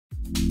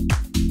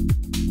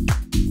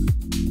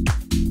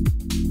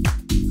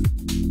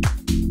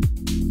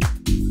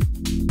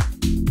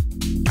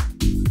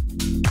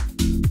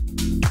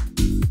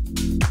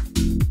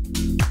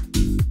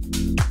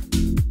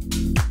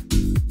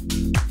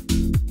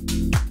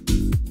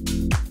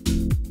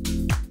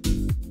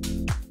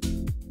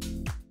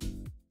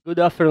Good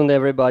afternoon,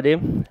 everybody.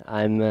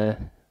 I'm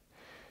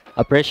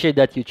appreciate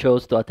that you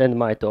chose to attend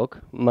my talk.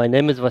 My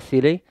name is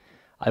Vasiliy.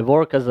 I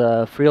work as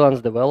a freelance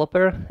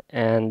developer,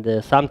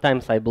 and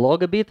sometimes I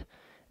blog a bit.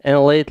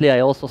 And lately, I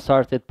also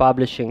started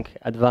publishing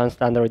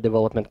advanced Android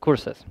development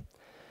courses.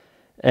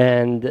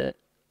 And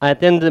I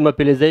attended the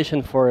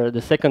mobilization for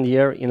the second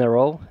year in a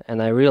row,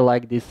 and I really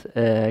like this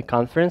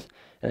conference.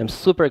 And I'm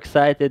super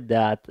excited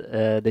that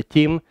the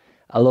team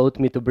allowed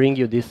me to bring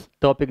you this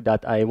topic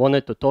that I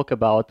wanted to talk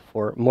about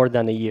for more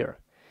than a year.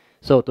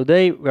 So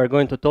today we are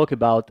going to talk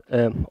about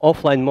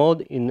offline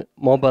mode in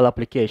mobile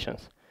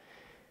applications.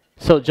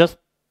 So just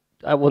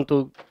I want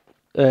to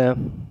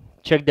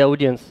check the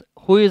audience.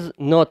 Who is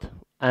not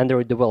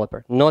Android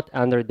developer? Not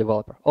Android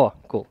developer. Oh,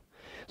 cool.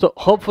 So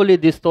hopefully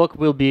this talk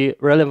will be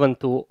relevant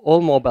to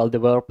all mobile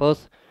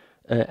developers,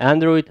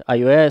 Android,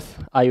 iOS,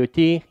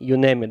 IoT, you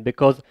name it,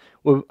 because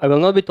I will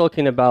not be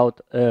talking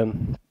about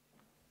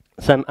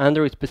some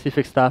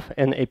Android-specific stuff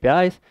and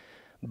APIs,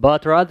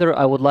 but rather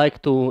I would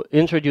like to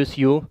introduce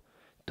you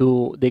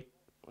to the,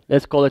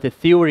 let's call it a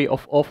theory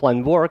of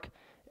offline work,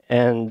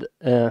 and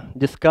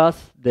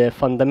discuss the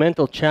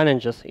fundamental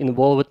challenges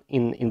involved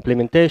in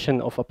implementation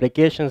of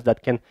applications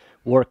that can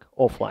work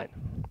offline.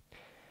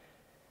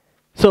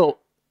 So,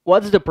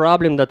 what's the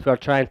problem that we are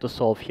trying to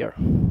solve here?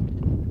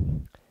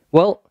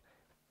 Well,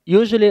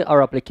 usually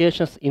our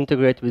applications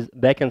integrate with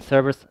backend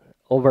servers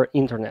over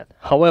internet.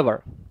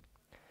 However,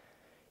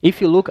 if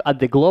you look at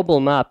the global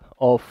map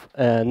of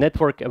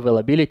network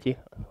availability,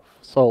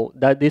 so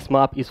that this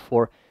map is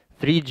for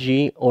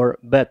 3G or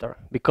better,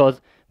 because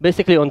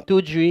basically on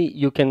 2G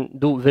you can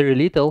do very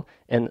little,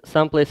 and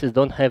some places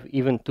don't have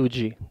even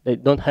 2G. They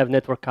don't have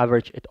network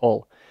coverage at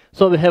all.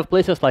 So we have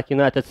places like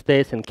United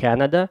States and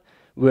Canada,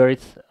 where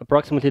it's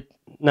approximately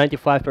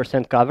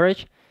 95%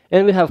 coverage,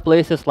 and we have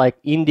places like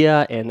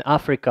India and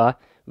Africa,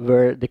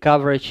 where the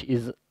coverage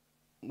is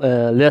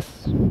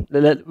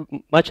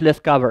much less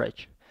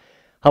coverage.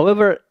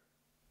 However,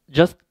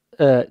 just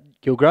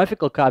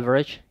geographical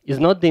coverage is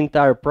not the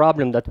entire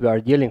problem that we are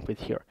dealing with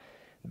here,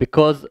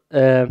 because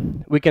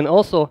we can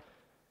also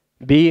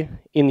be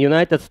in the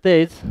United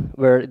States,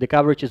 where the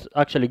coverage is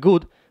actually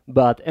good,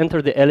 but enter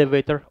the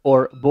elevator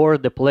or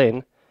board the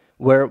plane,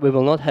 where we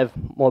will not have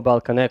mobile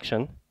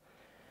connection.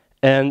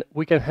 And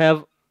we can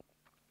have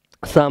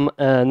some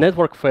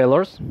network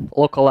failures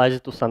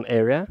localized to some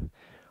area,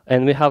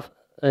 and we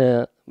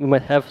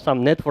might have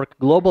some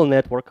global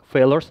network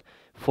failures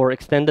for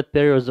extended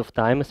periods of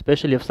time,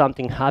 especially if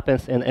something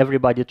happens and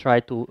everybody try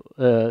to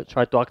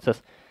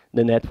access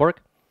the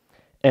network.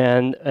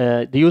 And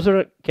the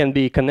user can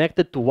be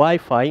connected to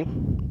Wi-Fi,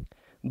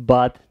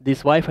 but this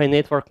Wi-Fi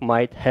network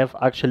might have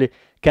actually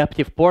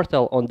captive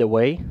portal on the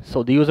way.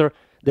 So the user,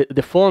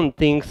 the phone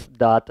thinks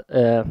that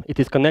it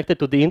is connected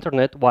to the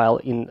internet, while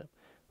in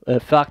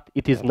fact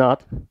it is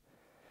not.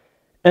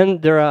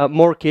 And there are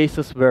more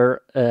cases where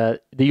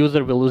the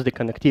user will lose the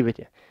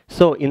connectivity.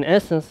 So in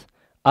essence,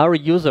 our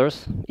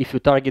users, if you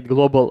target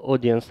global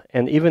audience,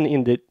 and even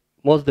in the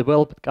most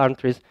developed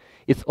countries,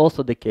 it's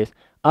also the case.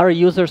 Our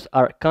users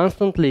are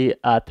constantly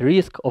at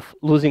risk of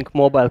losing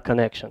mobile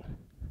connection.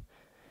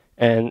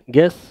 And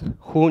guess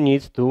who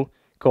needs to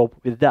cope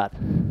with that?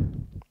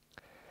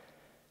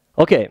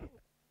 Okay,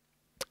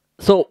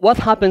 so what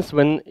happens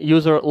when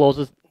user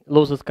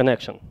loses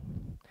connection?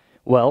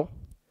 Well,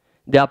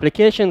 the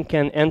application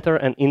can enter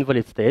an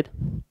invalid state,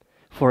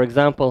 for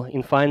example,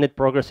 infinite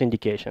progress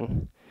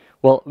indication.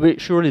 Well, we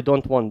surely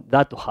don't want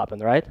that to happen,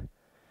 right?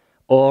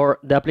 Or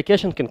the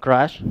application can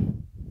crash.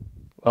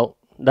 Well,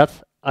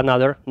 that's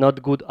another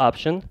not good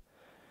option.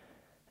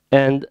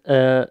 And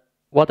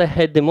what I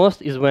hate the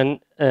most is when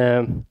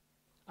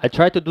I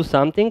try to do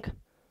something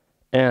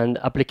and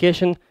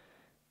application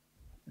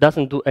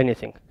doesn't do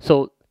anything.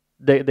 So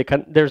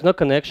there's no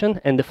connection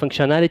and the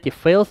functionality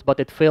fails, but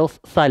it fails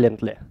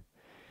silently.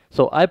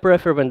 So I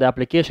prefer when the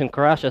application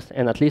crashes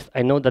and at least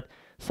I know that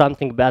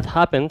something bad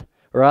happened,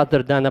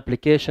 rather than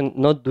application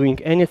not doing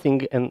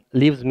anything and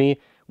leaves me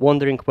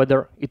wondering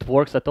whether it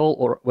works at all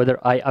or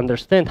whether I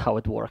understand how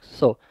it works.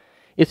 So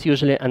it's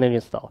usually an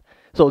uninstall.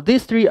 So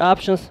these three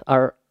options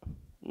are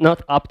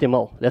not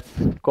optimal, let's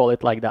call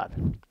it like that.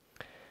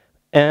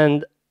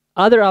 And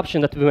other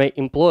option that we may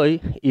employ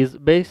is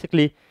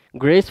basically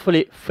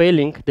gracefully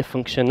failing the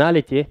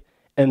functionality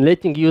and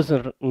letting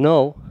user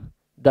know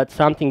that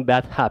something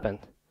bad happened.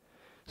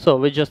 So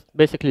we just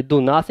basically do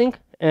nothing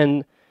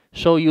and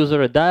show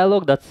user a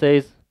dialog that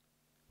says,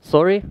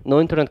 sorry,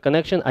 no internet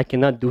connection, I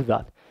cannot do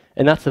that.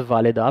 And that's a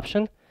valid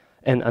option.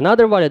 And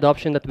another valid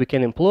option that we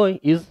can employ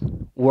is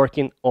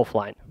working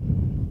offline.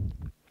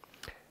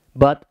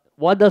 But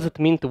what does it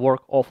mean to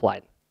work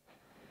offline?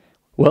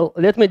 Well,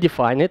 let me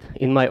define it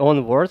in my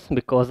own words,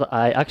 because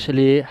I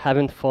actually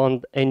haven't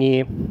found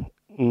any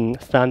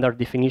standard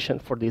definition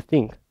for this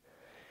thing.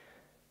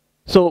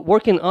 So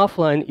working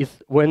offline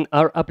is when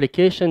our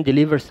application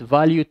delivers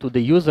value to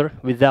the user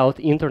without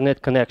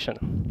internet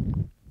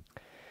connection.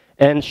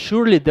 And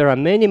surely there are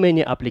many,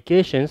 many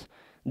applications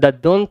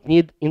that don't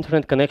need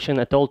internet connection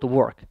at all to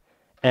work.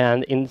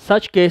 And in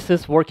such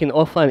cases, working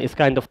offline is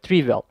kind of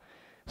trivial.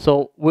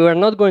 So we are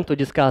not going to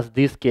discuss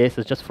these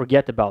cases, just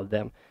forget about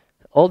them.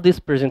 All this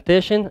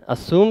presentation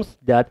assumes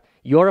that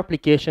your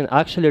application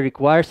actually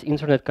requires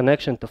internet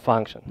connection to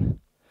function.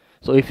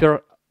 So if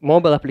your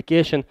mobile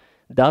application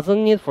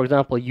doesn't need, for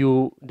example,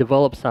 you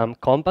develop some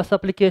Compass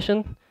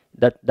application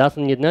that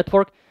doesn't need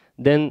network,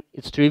 then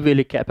it's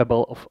trivially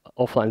capable of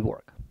offline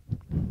work.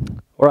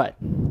 All right.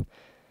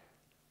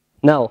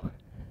 Now,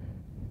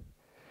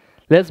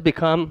 let's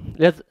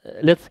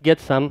get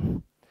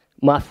some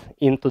math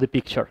into the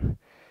picture.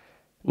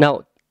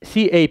 Now,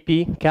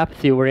 CAP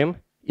theorem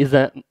is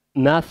a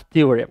math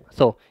theorem.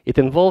 So it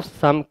involves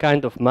some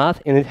kind of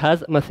math, and it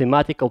has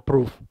mathematical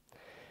proof.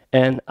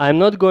 And I'm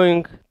not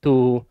going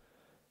to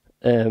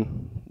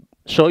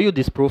show you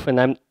this proof, and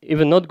I'm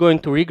even not going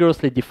to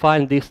rigorously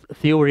define this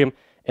theorem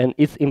and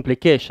its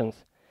implications,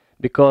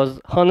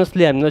 because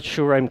honestly, I'm not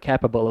sure I'm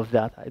capable of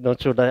that. I'm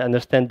not sure that I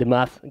understand the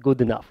math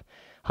good enough.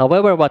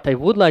 However, what I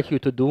would like you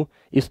to do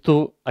is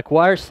to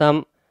acquire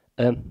some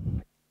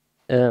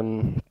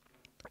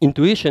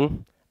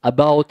intuition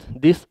about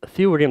this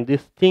theorem,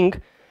 this thing,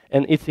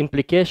 and its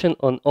implication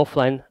on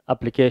offline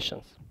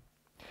applications.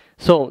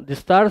 So the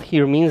start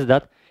here means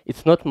that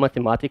it's not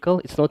mathematical,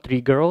 it's not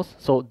rigorous,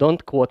 so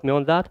don't quote me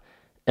on that.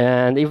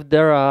 And if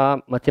there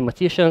are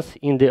mathematicians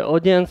in the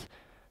audience,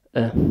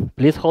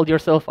 please hold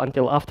yourself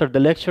until after the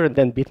lecture and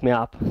then beat me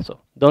up. So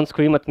don't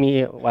scream at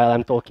me while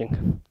I'm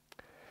talking.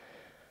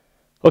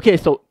 Okay,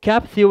 so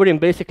CAP theorem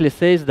basically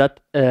says that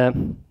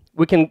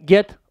we can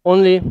get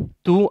only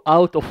 2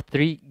 out of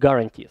 3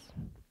 guarantees.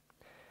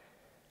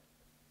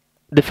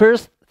 The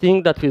first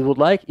thing that we would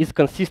like is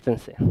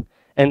consistency.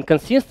 And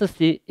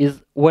consistency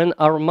is when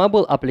our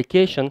mobile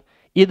application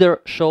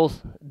either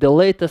shows the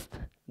latest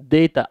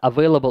data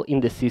available in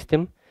the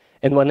system,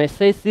 and when I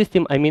say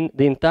system, I mean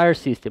the entire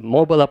system,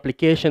 mobile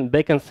application,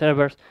 backend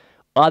servers,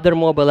 other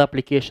mobile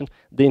applications,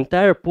 the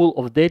entire pool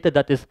of data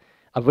that is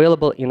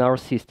available in our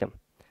system.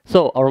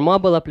 So our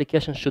mobile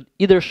application should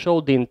either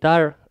show the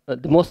entire,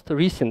 the most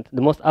recent,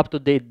 the most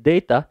up-to-date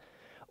data,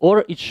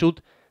 or it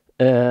should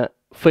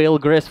fail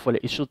gracefully.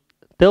 It should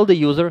tell the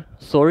user,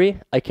 sorry,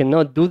 I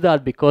cannot do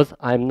that because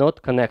I'm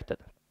not connected.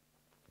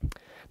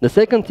 The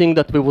second thing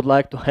that we would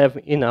like to have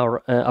in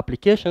our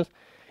applications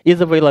is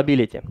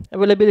availability.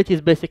 Availability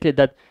is basically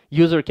that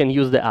user can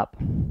use the app.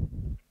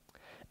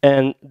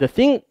 And the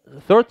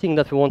third thing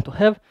that we want to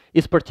have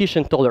is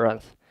partition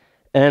tolerance.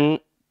 And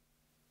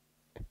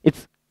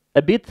it's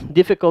a bit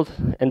difficult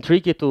and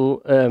tricky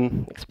to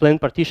explain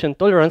partition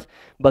tolerance,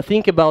 but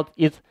think about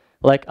it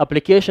like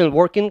application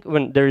working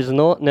when there is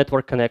no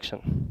network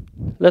connection.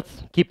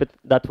 Let's keep it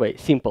that way,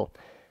 simple.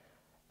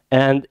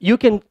 And you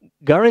can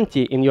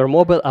guarantee in your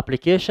mobile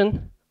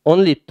application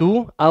only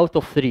 2 out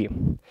of 3.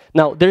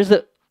 Now, there's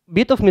a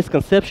bit of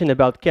misconception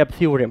about CAP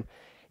theorem.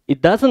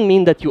 It doesn't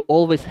mean that you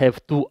always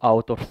have 2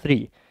 out of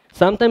 3.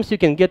 Sometimes you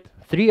can get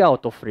 3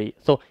 out of 3.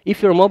 So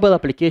if your mobile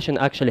application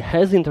actually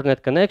has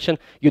internet connection,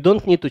 you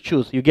don't need to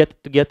choose. You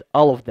get to get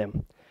all of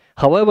them.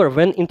 However,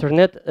 when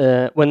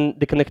when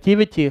the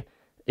connectivity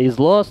is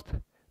lost,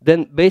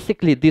 then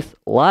basically this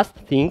last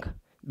thing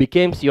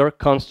becomes your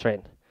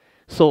constraint.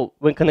 So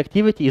when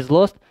connectivity is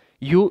lost,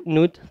 you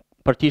need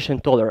partition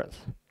tolerance.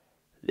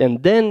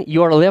 And then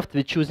you are left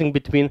with choosing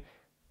between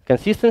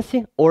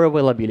consistency or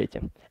availability.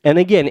 And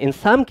again, in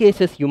some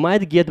cases, you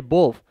might get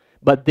both,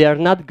 but they are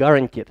not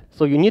guaranteed.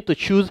 So you need to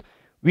choose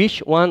which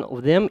one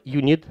of them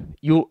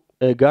you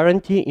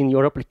guarantee in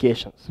your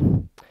applications.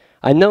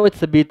 I know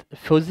it's a bit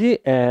fuzzy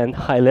and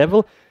high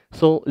level,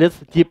 so let's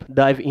deep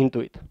dive into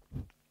it.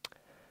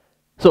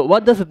 So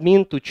what does it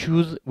mean to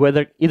choose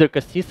whether either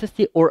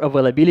consistency or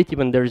availability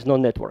when there is no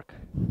network?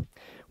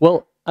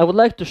 Well, I would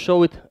like to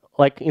show it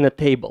like in a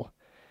table.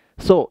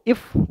 So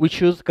if we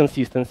choose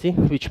consistency,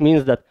 which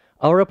means that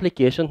our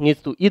application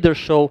needs to either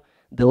show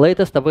the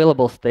latest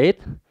available state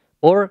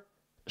or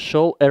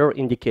show error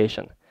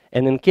indication.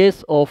 And in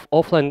case of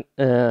offline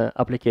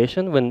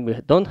application, when we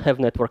don't have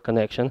network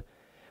connection,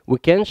 we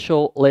can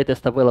show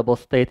latest available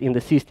state in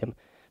the system.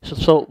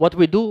 So what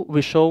we do,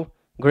 we show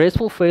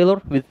graceful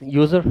failure with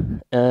user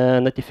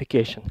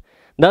notification.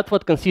 That's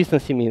what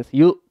consistency means.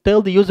 You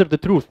tell the user the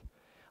truth.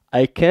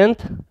 I can't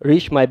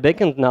reach my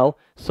backend now,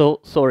 so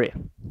sorry.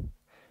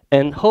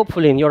 And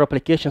hopefully in your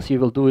applications you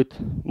will do it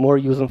more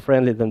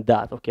user-friendly than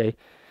that, okay?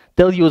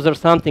 Tell user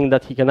something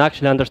that he can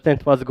actually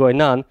understand what's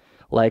going on,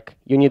 like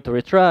you need to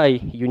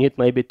retry, you need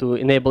maybe to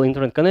enable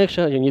internet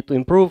connection, you need to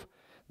improve.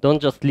 Don't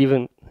just leave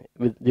him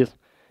with this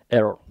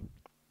error.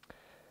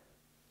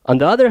 On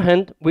the other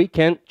hand, we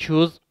can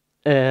choose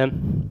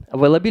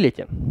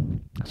availability.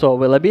 So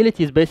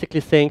availability is basically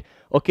saying,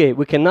 okay,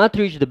 we cannot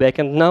reach the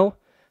backend now.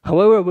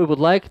 However, we would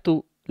like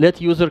to let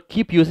user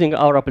keep using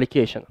our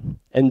application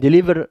and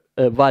deliver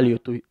value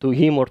to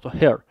him or to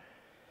her.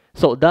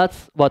 So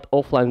that's what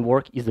offline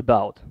work is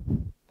about.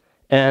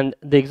 And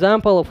the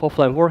example of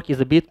offline work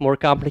is a bit more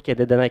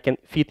complicated than I can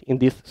fit in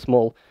this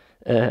small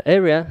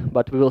area,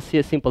 but we will see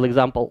a simple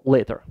example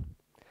later.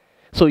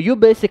 So you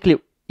basically,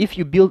 if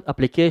you build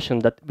application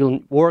that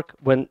will work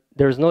when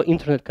there is no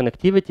internet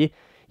connectivity,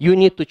 you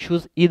need to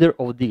choose either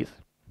of these.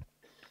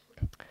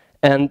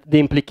 And the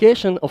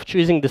implication of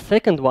choosing the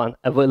second one,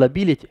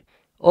 availability,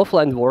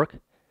 offline work,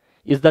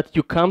 is that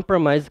you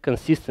compromise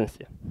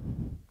consistency.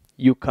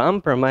 You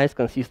compromise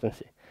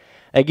consistency.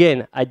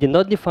 Again, I did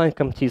not define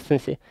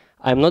consistency.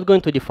 I'm not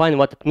going to define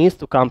what it means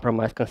to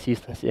compromise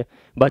consistency,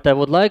 but I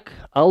would like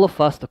all of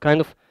us to kind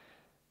of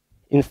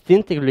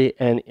instinctively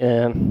and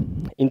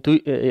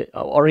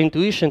our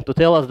intuition to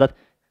tell us that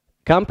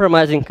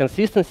compromising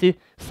consistency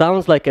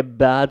sounds like a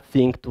bad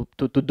thing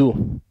to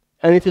do.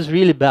 And it is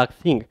really bad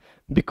thing,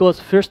 because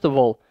first of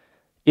all,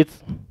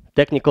 it's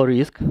technical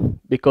risk,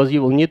 because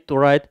you will need to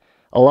write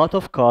a lot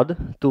of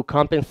code to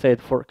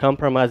compensate for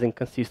compromising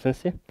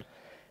consistency.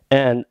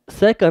 And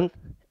second,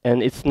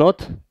 and it's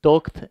not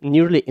talked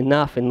nearly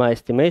enough in my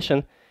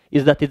estimation,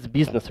 is that it's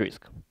business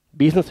risk.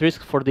 Business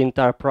risk for the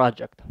entire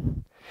project.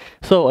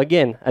 So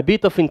again, a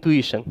bit of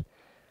intuition.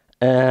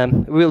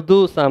 We'll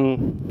do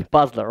some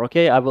puzzler,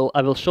 okay? I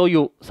will show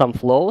you some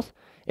flows,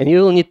 and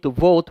you will need to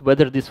vote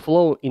whether this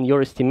flow in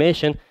your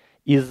estimation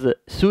is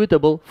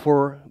suitable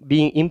for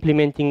being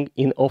implementing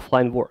in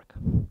offline work.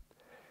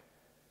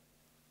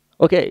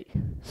 Okay,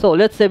 so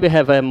let's say we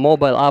have a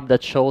mobile app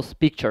that shows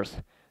pictures.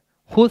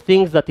 Who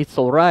thinks that it's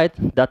all right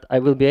that I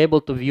will be able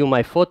to view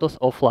my photos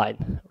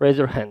offline? Raise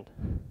your hand.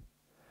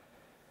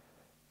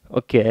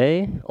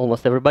 Okay,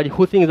 almost everybody.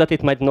 Who thinks that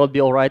it might not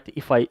be all right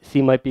if I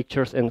see my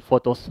pictures and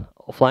photos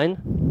offline?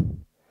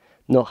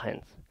 No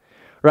hands.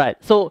 Right,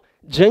 so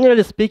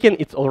generally speaking,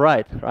 it's all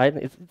right, right?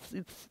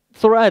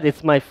 It's all right,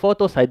 it's my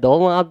photos, I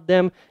download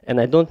them, and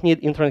I don't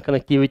need internet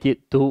connectivity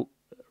to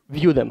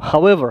view them.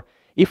 However,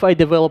 if I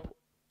develop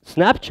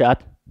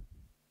Snapchat,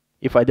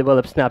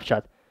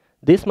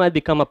 this might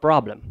become a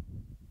problem.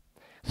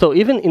 So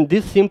even in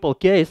this simple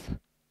case,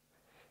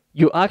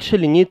 you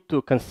actually need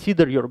to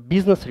consider your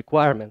business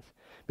requirements.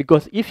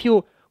 Because if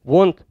you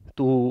want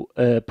to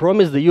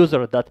promise the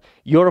user that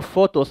your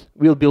photos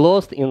will be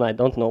lost in, I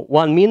don't know,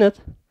 1 minute,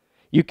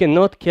 you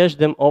cannot cache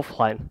them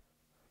offline.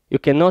 You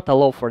cannot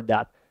allow for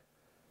that.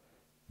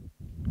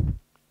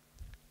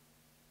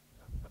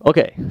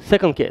 Okay,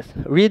 second case,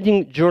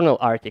 reading journal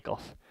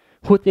articles.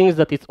 Who thinks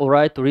that it's all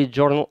right to read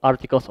journal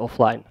articles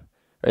offline?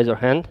 Raise your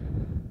hand.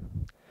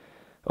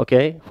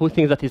 Okay, who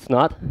thinks that it's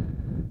not?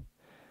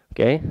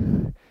 Okay,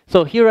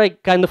 so here I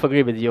kind of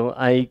agree with you.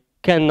 I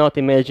cannot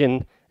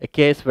imagine a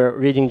case where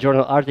reading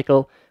journal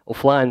article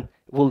offline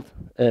would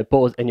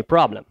pose any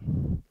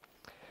problem.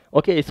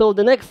 Okay, so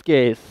the next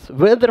case,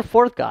 weather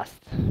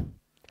forecast.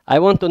 I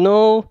want to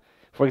know,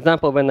 for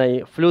example, when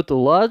I flew to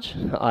Lodz,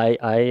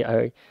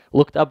 I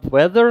looked up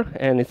weather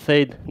and it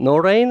said no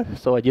rain,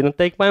 so I didn't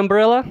take my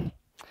umbrella.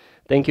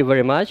 Thank you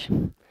very much.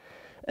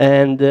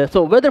 And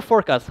so weather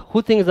forecast,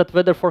 who thinks that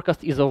weather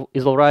forecast is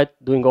all right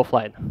doing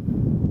offline?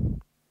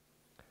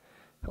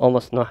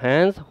 Almost no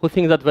hands. Who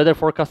thinks that weather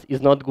forecast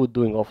is not good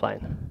doing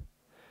offline?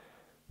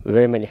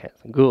 Very many hands.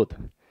 Good.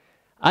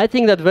 I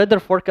think that weather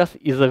forecast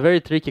is a very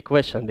tricky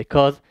question,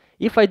 because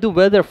if I do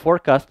weather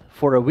forecast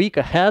for a week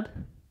ahead,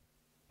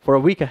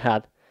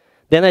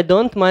 then I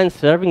don't mind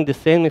serving the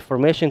same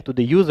information to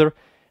the user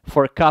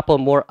for a couple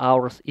more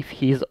hours if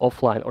he is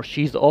offline or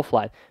she is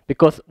offline,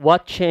 because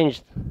what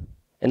changed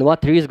and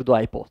what risk do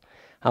I pose?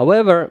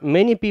 However,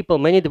 many people,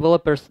 many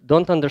developers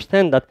don't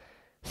understand that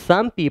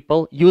some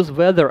people use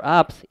weather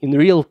apps in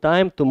real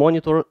time to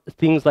monitor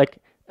things like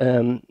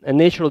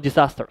natural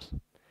disasters.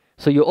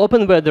 So you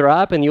open weather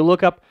app and you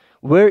look up,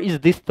 where is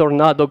this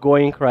tornado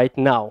going right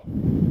now?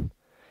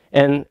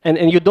 And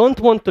you don't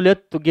want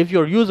to give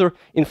your user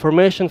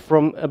information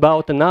from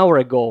about an hour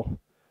ago,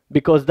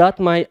 because that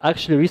might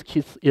actually risk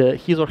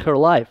his or her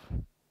life.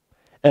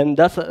 And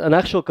that's an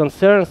actual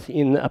concern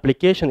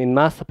in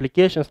mass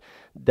applications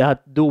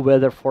that do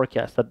weather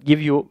forecasts, that give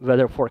you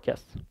weather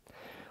forecasts.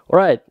 All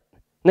right,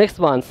 next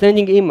one,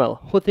 sending email.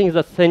 Who thinks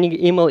that sending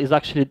email is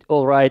actually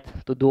all right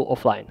to do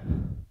offline?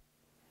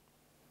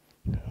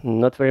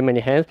 Not very many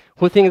hands.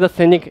 Who thinks that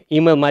sending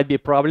email might be a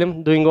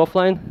problem doing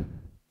offline?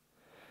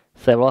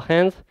 Several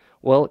hands.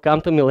 Well,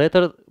 come to me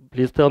later.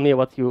 Please tell me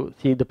what you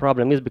see the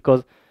problem is,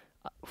 because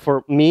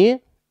for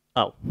me,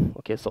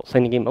 so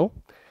sending email.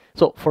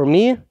 So for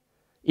me,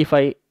 if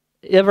I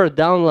ever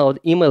download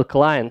email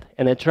client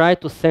and I try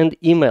to send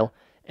email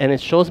and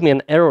it shows me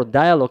an error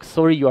dialog,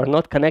 sorry, you are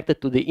not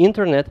connected to the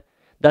internet,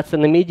 that's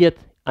an immediate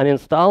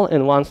uninstall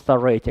and 1-star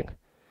rating.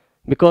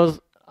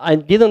 Because I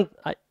didn't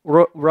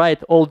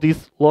write all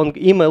this long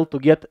email to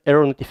get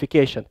error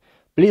notification.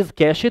 Please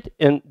cache it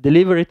and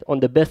deliver it on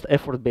the best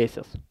effort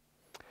basis.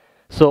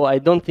 So I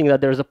don't think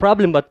that there's a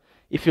problem, but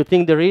if you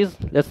think there is,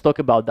 let's talk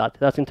about that.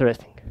 That's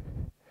interesting.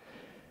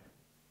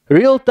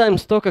 Real-time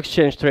stock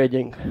exchange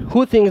trading.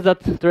 Who thinks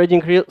that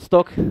trading real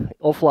stock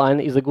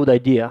offline is a good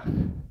idea?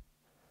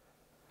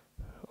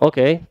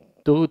 Okay,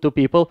 two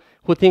people.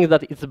 Who thinks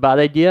that it's a bad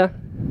idea?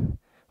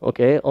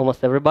 Okay,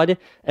 almost everybody.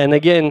 And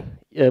again,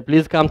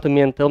 please come to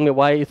me and tell me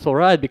why it's all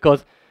right,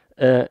 because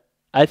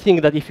I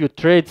think that if you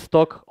trade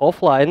stock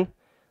offline,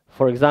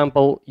 for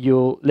example,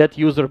 you let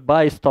user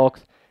buy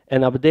stocks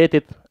and update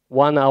it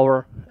 1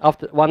 hour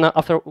after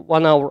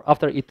 1 hour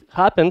after it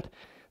happened,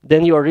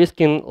 then you are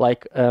risking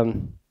like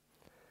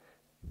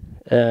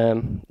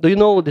Do you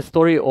know the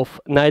story of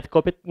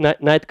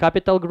Knight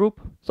Capital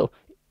Group? So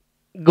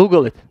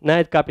Google it,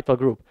 Knight Capital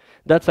Group.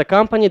 That's a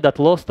company that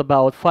lost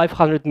about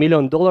 $500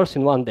 million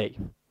in one day.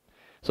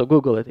 So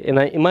Google it. And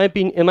in my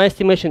opinion, in my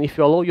estimation, if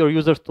you allow your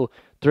users to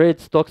trade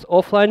stocks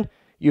offline,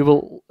 you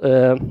will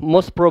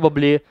most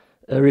probably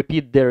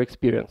repeat their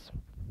experience.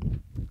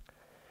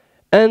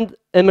 And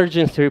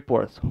emergency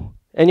reports.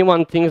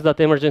 Anyone thinks that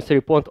emergency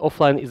report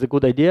offline is a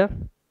good idea?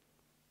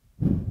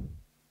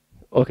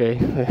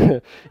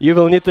 Okay, you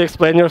will need to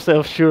explain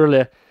yourself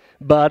surely.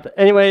 But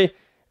anyway,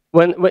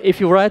 if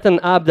you write an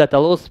app that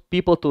allows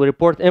people to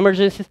report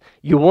emergencies,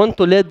 you want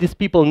to let these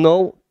people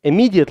know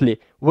immediately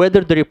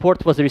whether the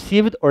report was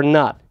received or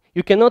not.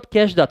 You cannot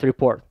cache that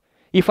report.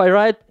 If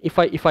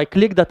I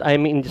click that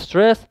I'm in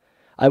distress,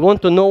 I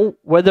want to know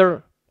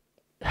whether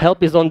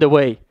help is on the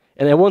way,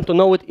 and I want to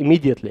know it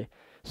immediately.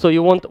 So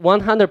you want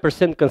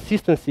 100%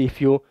 consistency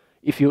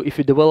if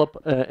you develop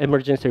an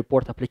emergency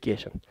report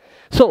application.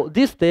 So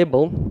this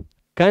table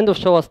kind of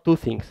shows us two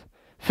things.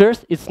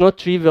 First, it's not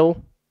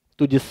trivial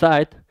to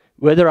decide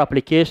whether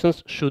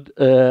applications should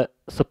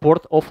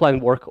support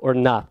offline work or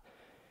not.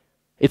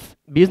 It's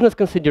business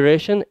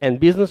consideration, and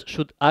business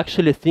should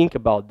actually think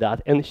about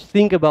that and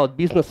think about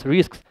business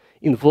risks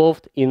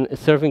involved in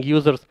serving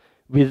users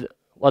with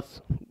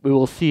what we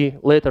will see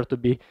later to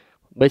be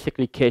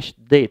basically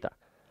cached data.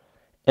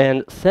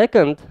 And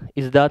second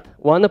is that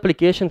one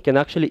application can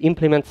actually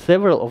implement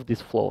several of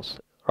these flows,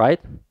 right?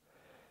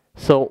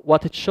 So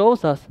what it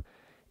shows us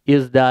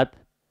is that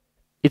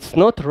it's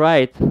not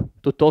right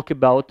to talk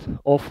about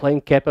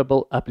offline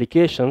capable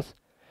applications.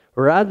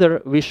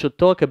 Rather, we should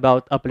talk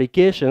about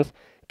applications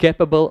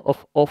capable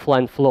of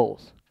offline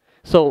flows.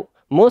 So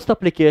most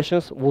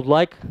applications would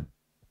like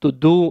to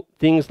do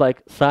things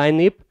like sign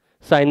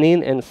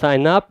in and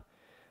sign up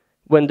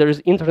when there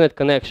is internet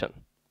connection.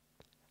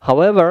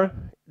 However,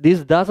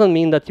 this doesn't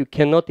mean that you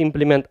cannot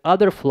implement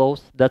other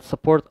flows that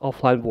support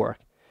offline work.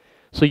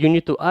 So you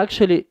need to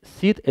actually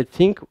sit and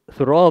think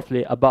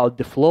thoroughly about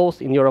the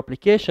flows in your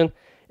application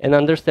and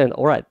understand,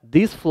 all right,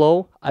 this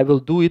flow, I will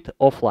do it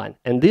offline.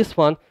 And this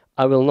one,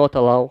 I will not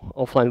allow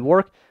offline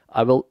work.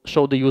 I will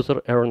show the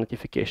user error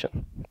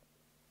notification.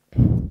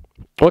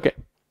 OK.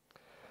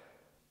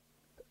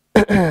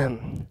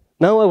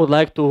 Now I would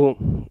like to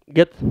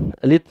get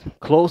a little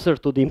closer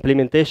to the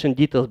implementation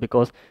details,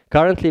 because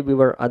currently we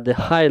were at the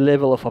high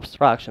level of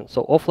abstraction.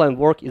 So offline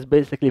work is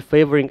basically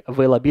favoring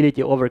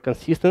availability over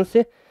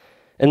consistency.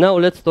 And now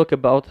let's talk a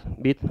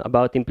bit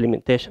about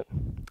implementation.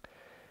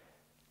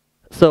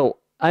 So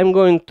I'm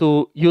going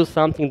to use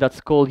something that's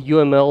called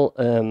UML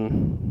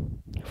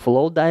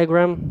flow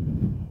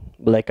diagram,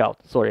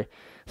 blackout, sorry,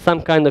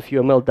 some kind of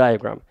UML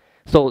diagram.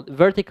 So the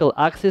vertical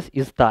axis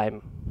is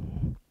time.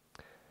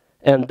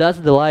 And that's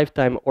the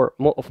lifetime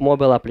of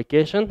mobile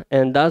application,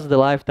 and that's the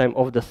lifetime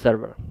of the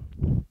server.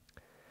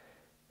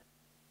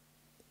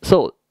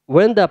 So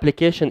when the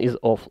application is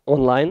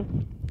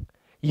online,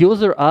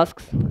 user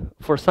asks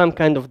for some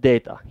kind of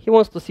data. He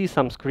wants to see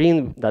some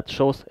screen that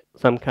shows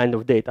some kind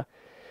of data.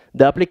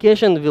 The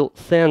application will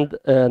send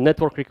a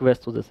network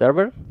request to the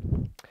server,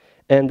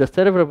 and the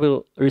server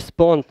will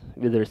respond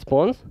with the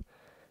response,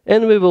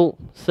 and we will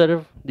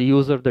serve the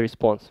user the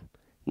response.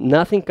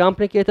 Nothing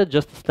complicated,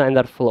 just a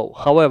standard flow.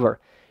 However,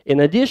 in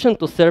addition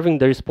to serving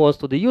the response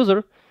to the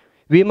user,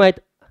 we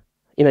might,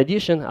 in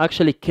addition,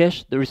 actually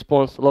cache the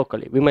response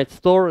locally. We might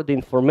store the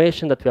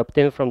information that we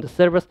obtain from the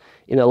servers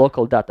in a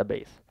local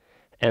database.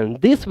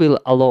 And this will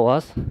allow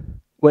us,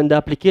 when the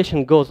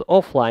application goes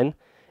offline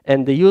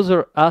and the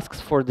user asks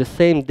for the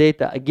same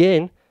data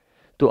again,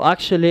 to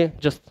actually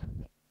just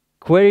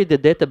query the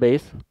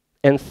database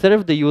and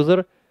serve the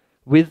user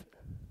with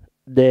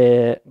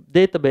the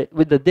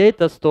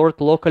data stored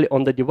locally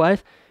on the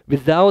device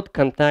without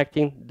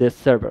contacting the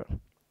server.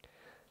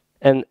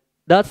 And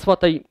that's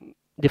what I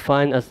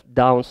define as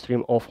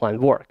downstream offline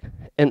work.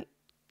 And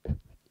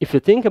if you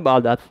think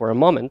about that for a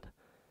moment,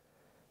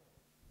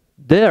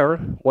 there,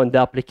 when the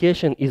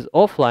application is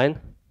offline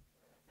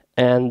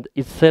and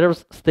it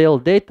serves stale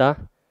data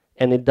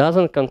and it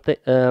doesn't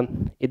contact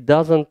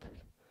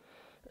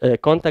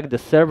the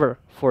server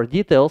for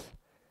details,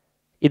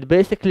 it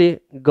basically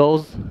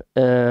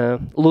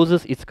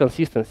loses its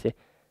consistency.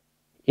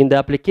 In the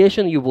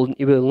application, you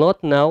will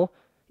not know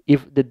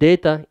if the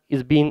data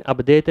is being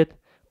updated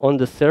on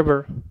the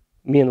server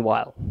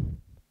meanwhile.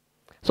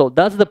 So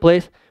that's the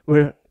place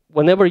where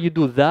whenever you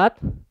do that,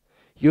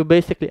 you're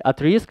basically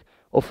at risk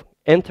of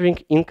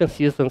entering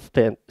inconsistent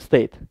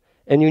state,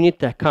 and you need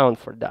to account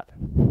for that.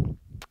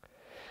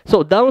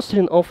 So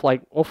downstream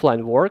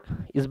offline work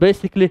is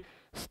basically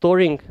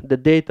storing the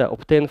data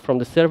obtained from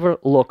the server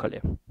locally.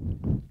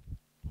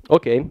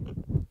 Okay,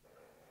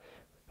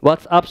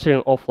 what's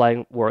upstream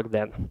offline work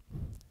then?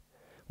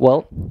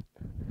 Well,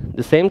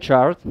 the same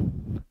chart,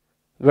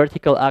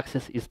 vertical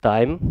axis is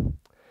time,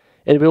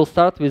 and we'll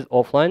start with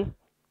offline.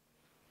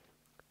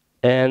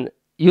 And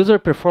user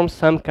performs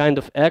some kind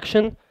of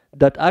action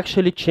that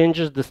actually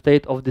changes the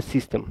state of the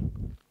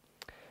system.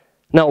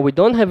 Now, we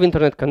don't have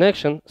internet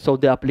connection, so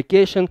the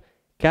application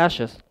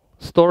caches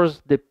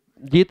stores the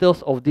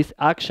details of this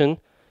action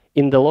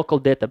in the local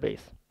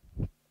database.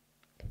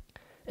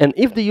 And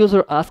if the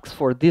user asks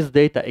for this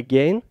data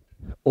again,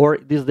 or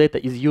this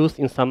data is used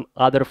in some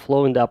other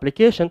flow in the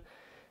application,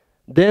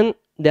 then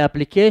the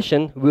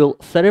application will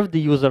serve the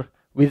user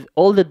with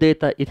all the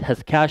data it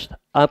has cached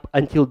up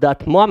until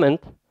that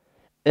moment.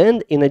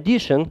 And in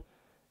addition,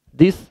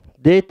 this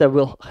data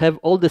will have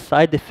all the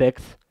side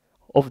effects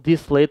of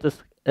this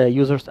latest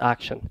user's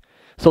action.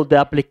 So the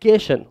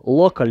application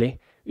locally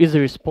is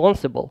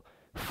responsible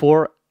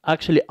for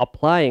actually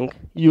applying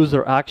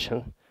user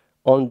action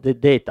on the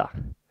data.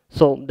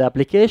 So the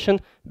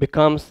application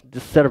becomes the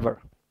server.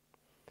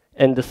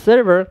 And the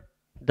server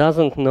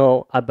doesn't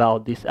know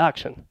about this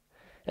action.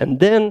 And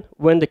then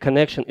when the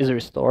connection is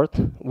restored,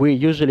 we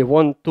usually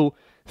want to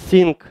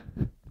sync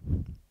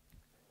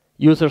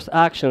users'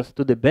 actions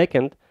to the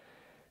backend,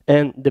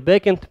 and the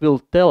backend will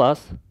tell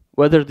us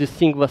whether this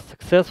sync was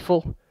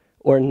successful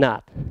or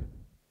not.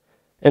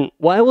 And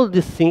why will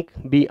this sync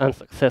be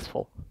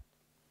unsuccessful?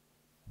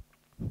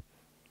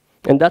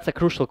 And that's a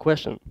crucial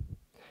question.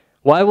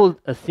 Why would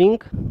a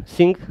sync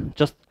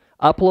just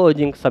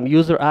uploading some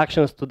user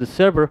actions to the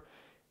server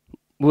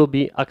will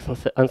be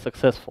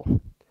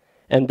unsuccessful?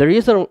 And the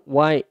reason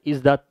why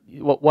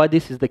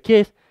this is the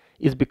case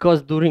is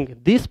because during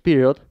this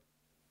period,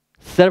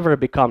 server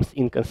becomes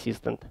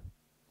inconsistent.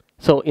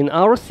 So in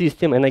our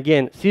system, and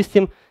again,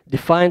 system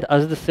defined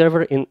as the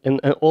server in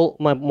all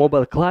my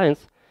mobile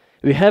clients,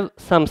 we have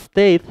some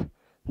state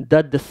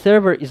that the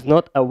server is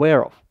not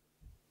aware of.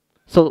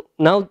 So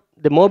now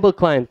the mobile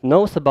client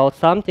knows about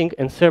something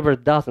and server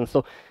doesn't.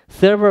 So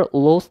server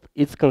lost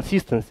its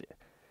consistency.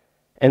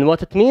 And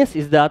what it means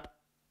is that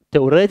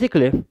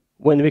theoretically,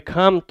 when we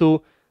come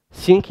to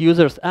sync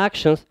users'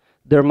 actions,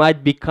 there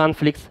might be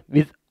conflicts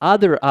with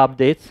other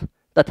updates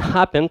that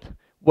happened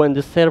when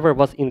the server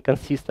was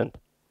inconsistent.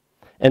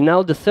 And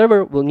now the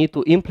server will need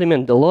to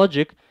implement the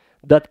logic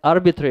that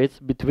arbitrates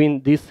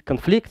between these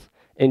conflicts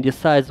and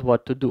decides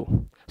what to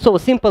do. So a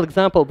simple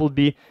example would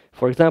be,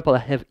 for example, I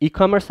have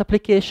e-commerce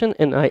application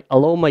and I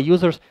allow my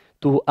users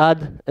to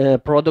add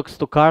products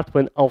to cart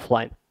when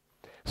offline.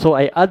 So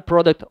I add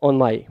product on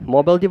my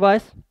mobile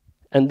device,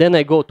 and then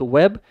I go to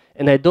web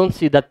and I don't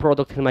see that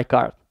product in my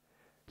cart.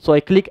 So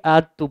I click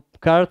add to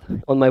cart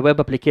on my web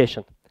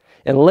application.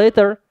 And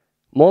later,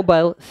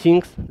 mobile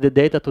syncs the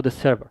data to the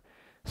server.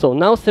 So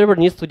now server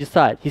needs to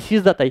decide. He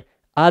sees that I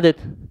added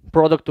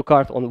product to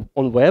cart on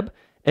web,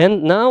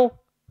 and now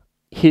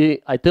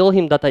I tell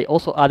him that I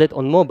also added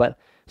on mobile.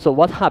 So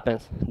what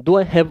happens? Do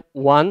I have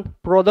one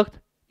product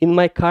in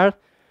my cart,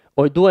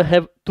 or do I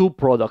have two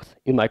products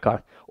in my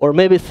cart? Or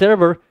maybe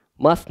server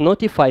must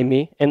notify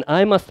me, and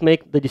I must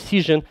make the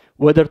decision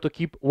whether to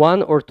keep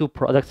one or two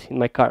products in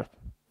my cart.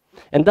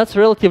 And that's a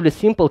relatively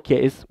simple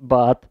case,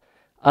 but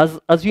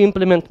as you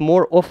implement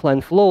more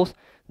offline flows,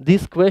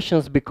 these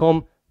questions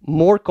become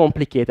more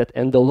complicated,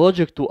 and the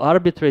logic to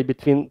arbitrate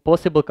between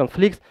possible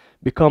conflicts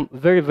become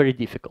very, very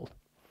difficult.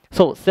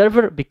 So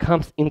server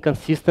becomes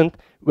inconsistent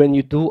when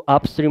you do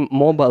upstream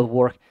mobile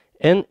work,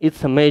 and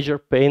it's a major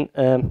pain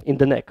in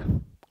the neck.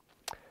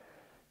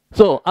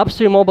 So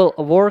upstream mobile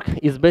work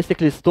is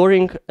basically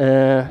storing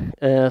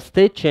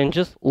state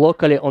changes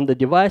locally on the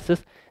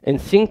devices and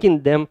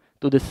syncing them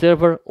to the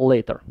server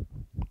later.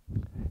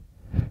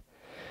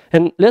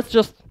 And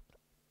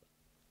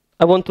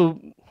I want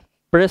to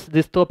press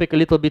this topic a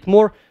little bit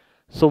more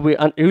so we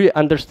really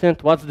understand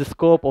what's the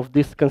scope of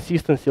this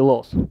consistency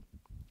loss.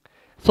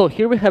 So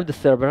here we have the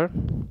server,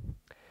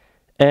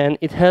 and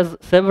it has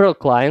several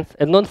clients,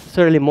 and not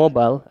necessarily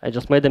mobile. I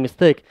just made a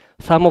mistake.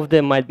 Some of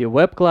them might be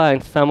web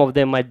clients, some of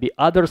them might be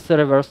other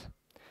servers.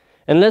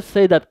 And let's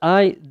say that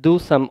I do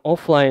some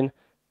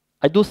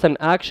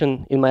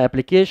action in my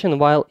application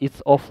while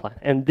it's offline.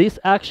 And this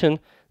action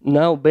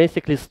now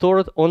basically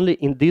stored only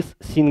in this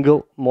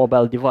single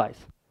mobile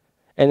device.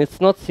 And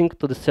it's not synced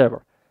to the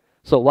server.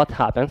 So what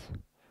happens?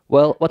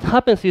 Well, what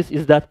happens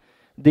is that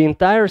the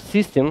entire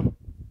system,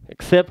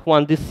 except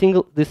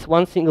this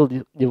one single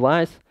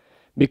device,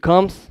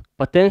 becomes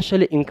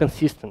potentially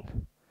inconsistent.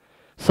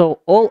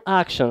 So all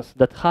actions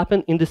that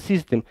happen in the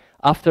system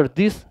after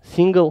this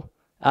single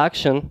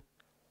action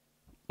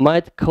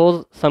might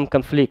cause some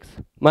conflicts,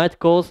 might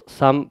cause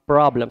some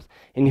problems.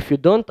 And if you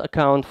don't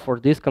account for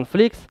these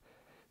conflicts,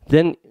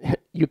 then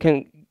you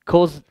can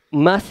cause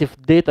massive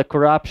data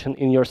corruption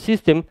in your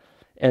system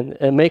and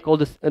make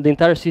the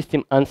entire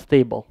system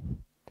unstable.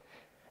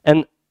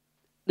 And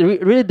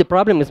really the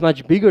problem is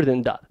much bigger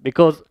than that,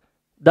 because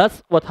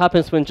that's what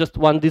happens when just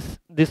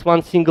this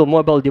one single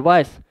mobile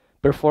device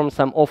performs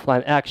some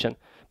offline action.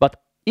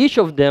 But each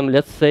of them,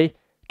 let's say,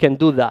 can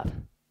do that.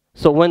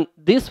 So when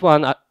this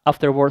one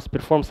afterwards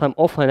performs some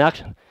offline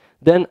action,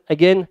 then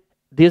again,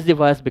 this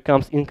device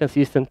becomes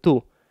inconsistent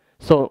too.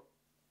 So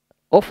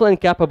offline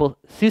capable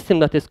system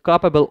that is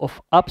capable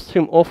of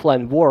upstream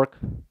offline work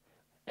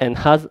and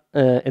has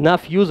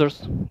enough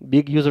users,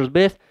 big user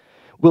base,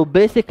 will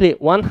basically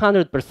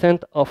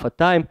 100% of the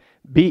time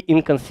be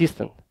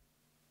inconsistent.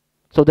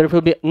 So there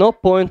will be no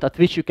point at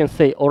which you can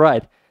say, all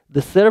right,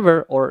 the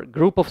server or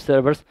group of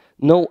servers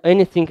know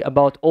anything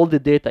about all the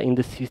data in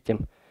the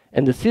system.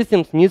 And the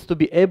system needs to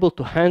be able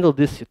to handle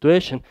this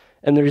situation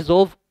and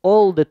resolve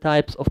all the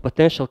types of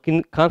potential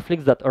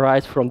conflicts that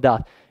arise from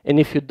that. And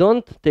if you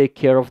don't take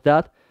care of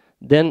that,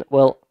 then,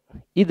 well,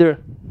 either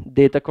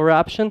data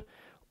corruption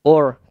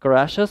or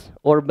crashes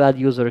or bad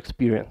user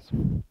experience.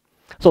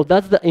 So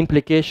that's the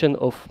implication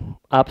of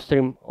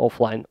upstream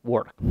offline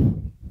work.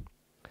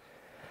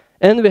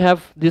 And we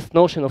have this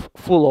notion of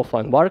full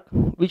offline work,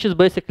 which is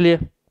basically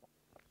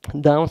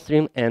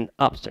downstream and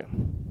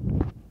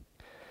upstream.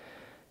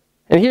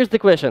 And here's the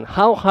question: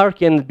 how hard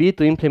can it be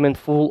to implement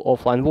full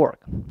offline work?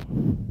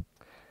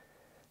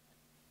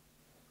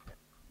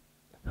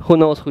 Who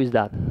knows who is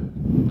that?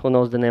 Who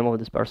knows the name of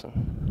this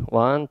person?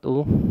 1,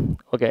 2,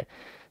 okay.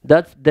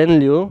 That's Dan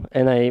Liu,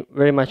 and I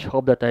very much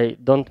hope that I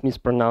don't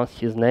mispronounce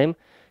his name.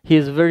 He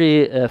is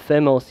very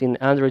famous in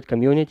Android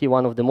community,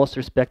 one of the most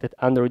respected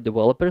Android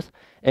developers,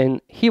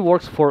 and he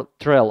works for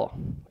Trello.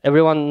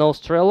 Everyone knows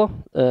Trello,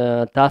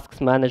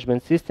 tasks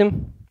management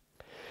system.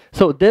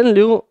 So Dan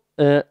Liu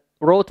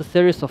wrote a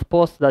series of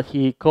posts that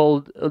he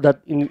called,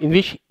 in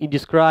which he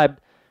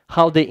described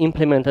how they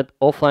implemented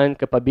offline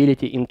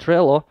capability in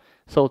Trello.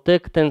 So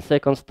take 10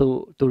 seconds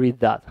to read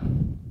that.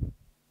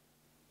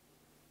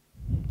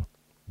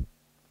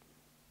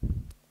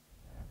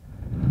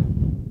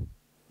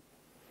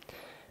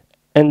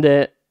 And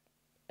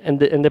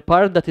the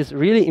part that is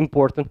really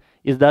important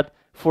is that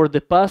for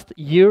the past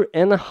year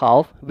and a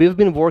half, we've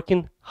been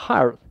working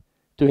hard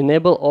to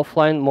enable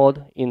offline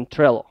mode in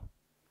Trello.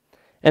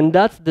 And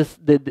that's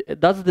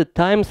the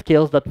time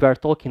scales that we are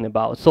talking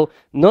about. So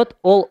not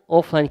all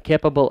offline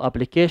capable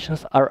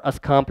applications are as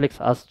complex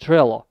as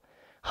Trello.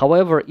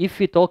 However, if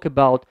we talk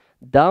about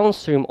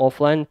downstream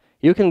offline,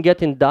 you can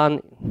get it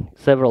done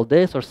several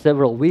days or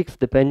several weeks,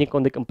 depending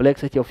on the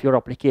complexity of your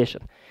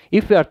application.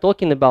 If we are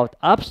talking about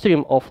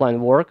upstream offline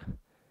work,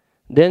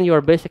 then you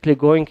are basically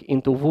going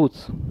into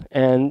woods,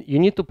 and you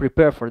need to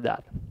prepare for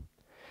that.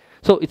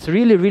 So it's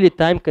really, really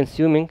time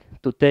consuming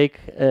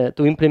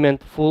to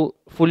implement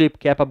fully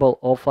capable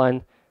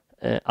offline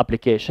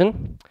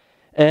application.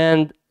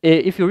 And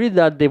if you read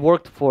that, they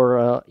worked for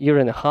a year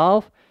and a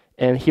half,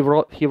 and he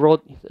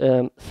wrote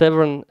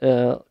 7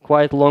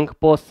 quite long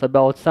posts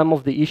about some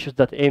of the issues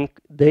that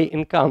they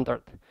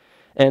encountered.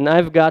 And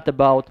I've got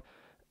about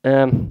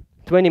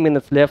 20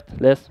 minutes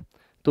less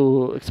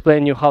to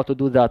explain you how to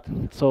do that.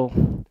 So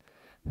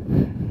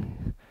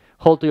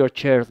hold to your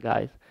chairs,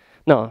 guys.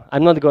 No,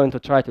 I'm not going to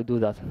try to do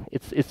that.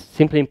 It's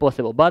simply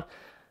impossible. But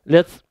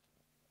let's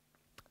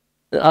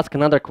ask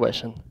another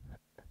question.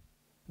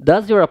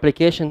 Does your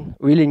application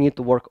really need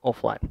to work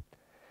offline?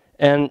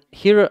 And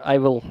here I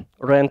will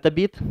rant a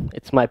bit.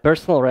 It's my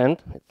personal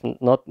rant.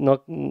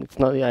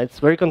 It's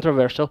very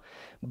controversial,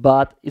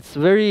 but it's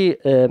very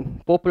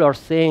popular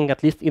saying,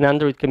 at least in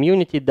Android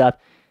community, that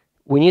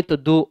we need to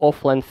do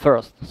offline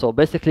first. So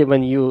basically,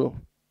 when you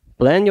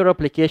plan your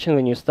application,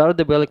 when you start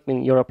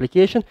developing your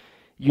application,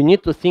 you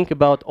need to think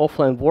about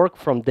offline work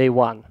from day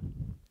one.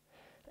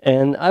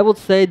 And I would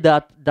say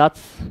that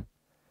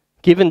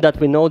given that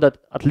we know that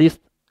at least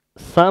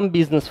some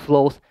business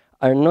flows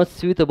are not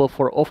suitable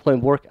for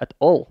offline work at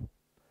all,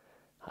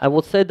 I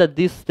would say that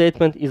this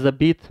statement is a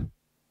bit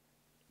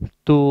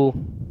too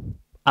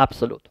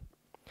absolute.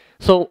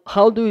 So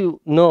how do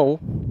you know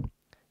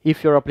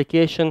if your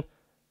application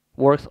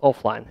works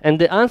offline? And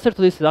the answer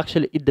to this is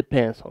actually, it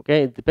depends,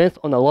 okay? It depends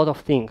on a lot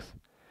of things.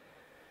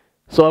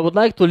 So I would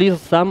like to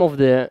list some of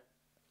the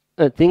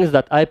things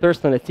that I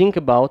personally think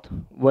about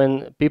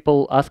when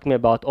people ask me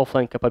about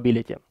offline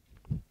capability.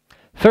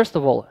 First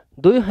of all,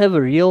 do you have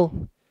a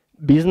real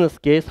business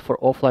case for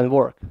offline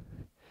work?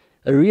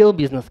 A real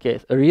business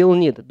case, a real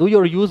need. Do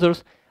your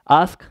users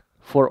ask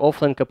for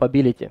offline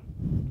capability?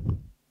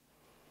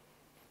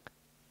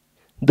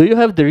 Do you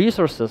have the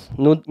resources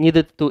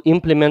needed to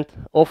implement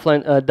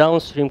offline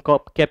downstream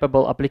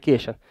capable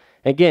application?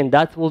 Again,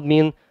 that would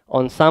mean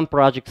on some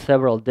projects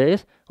several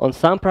days, on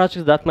some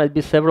projects that might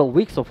be several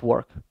weeks of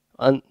work,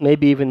 and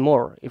maybe even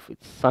more if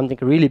it's something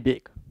really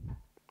big.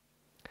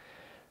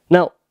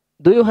 Now,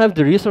 do you have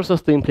the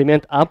resources to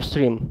implement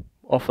upstream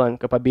offline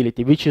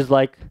capability, which is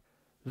like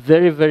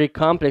very, very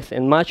complex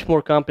and much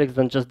more complex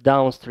than just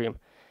downstream?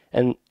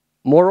 And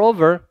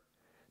moreover,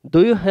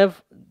 do you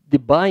have the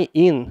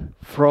buy-in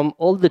from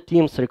all the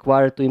teams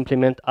required to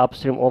implement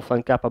upstream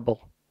offline capable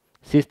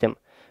system?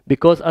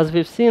 Because as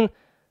we've seen,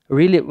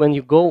 really when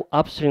you go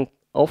upstream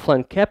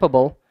offline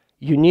capable,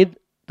 you need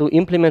to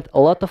implement a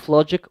lot of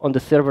logic on the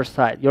server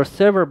side. Your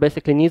server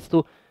basically needs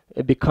to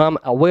become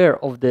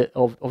aware of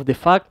the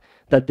fact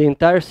that the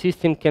entire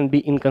system can be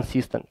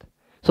inconsistent.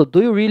 So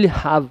do you really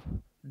have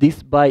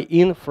this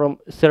buy-in from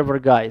server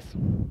guys?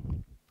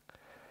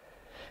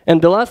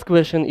 And the last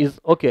question is,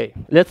 okay,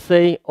 let's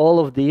say all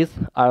of these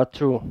are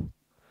true.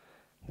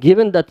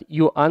 Given that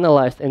you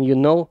analyzed and you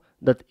know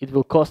that it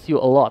will cost you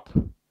a lot,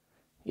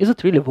 is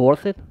it really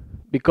worth it?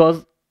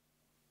 Because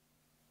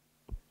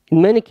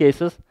in many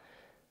cases,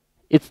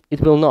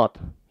 it will not.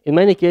 In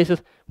many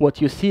cases,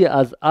 what you see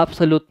as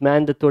absolute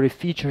mandatory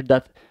feature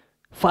that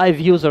 5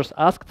 users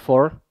asked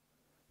for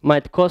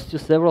might cost you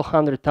several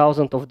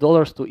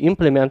 $100,000 to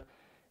implement,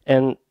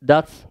 and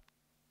that's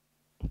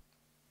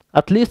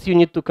at least you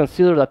need to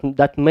consider that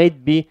that may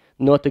be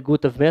not a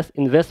good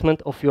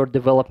investment of your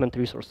development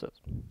resources.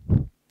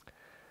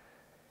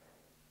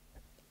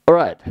 All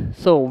right,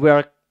 so we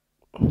are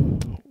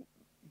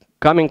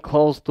coming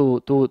close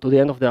to the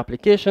end of the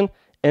application,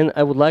 and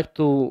I would like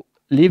to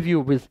leave you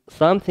with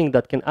something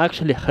that can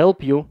actually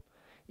help you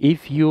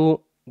if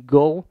you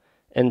go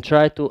and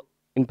try to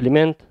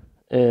implement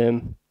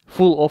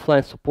full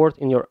offline support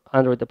in your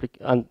Android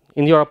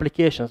in your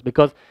applications.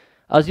 Because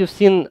as you've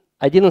seen,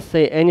 I didn't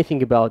say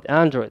anything about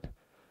Android.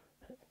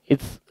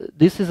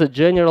 This is a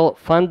general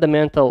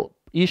fundamental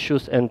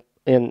issues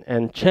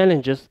and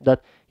challenges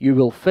that you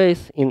will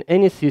face in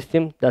any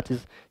system that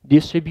is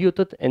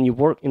distributed and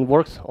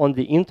works on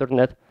the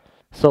internet.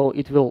 So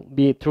it will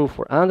be true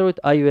for Android,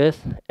 iOS,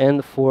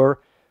 and for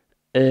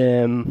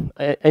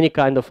any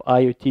kind of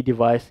IoT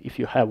device if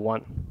you have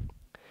one.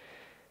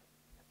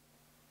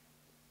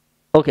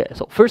 Okay,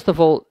 so first of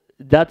all,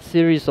 that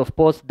series of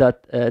posts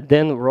that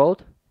Dan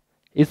wrote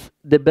is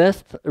the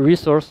best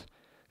resource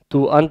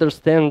to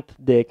understand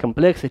the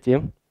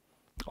complexity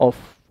of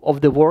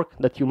the work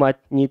that you might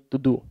need to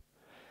do.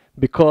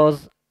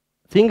 Because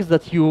things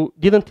that you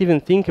didn't even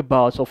think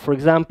about, so for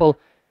example,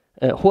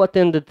 who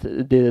attended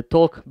the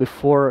talk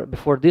before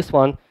this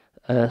one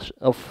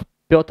of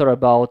Piotr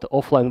about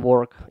offline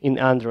work in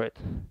Android?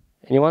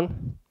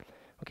 Anyone?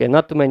 Okay,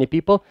 not too many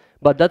people,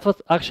 but that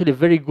was actually a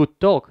very good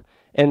talk.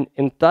 And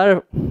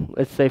entire,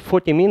 let's say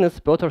 40 minutes,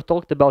 Piotr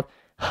talked about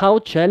how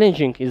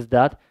challenging is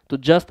that to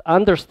just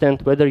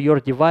understand whether your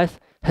device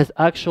has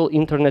actual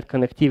internet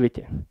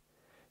connectivity.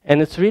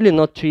 And it's really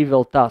not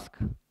trivial task.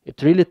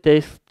 It really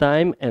takes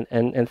time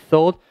and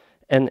thought,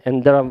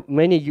 and there are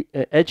many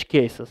edge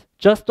cases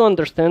just to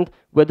understand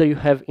whether you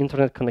have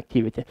internet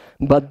connectivity.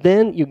 But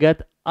then you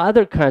get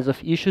other kinds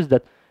of issues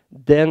that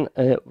Dan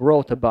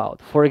wrote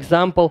about. For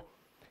example,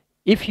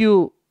 if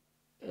you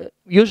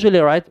usually,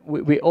 right,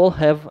 we all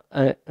have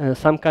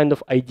some kind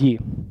of ID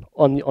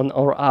on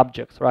our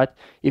objects, right?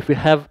 If we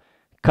have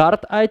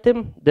cart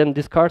item, then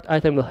this cart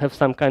item will have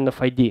some kind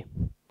of ID.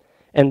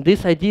 And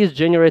this ID is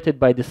generated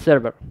by the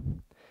server.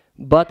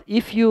 But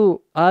if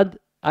you add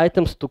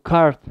items to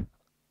cart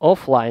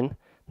offline,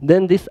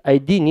 then this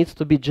ID needs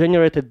to be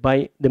generated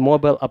by the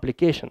mobile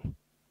application.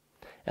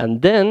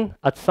 And then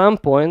at some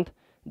point,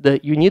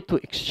 you need to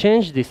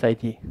exchange this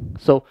ID.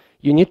 So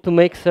you need to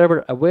make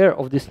server aware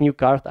of this new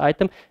cart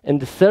item, and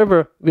the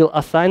server will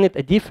assign it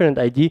a different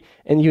ID,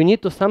 and you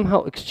need to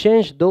somehow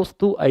exchange those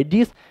two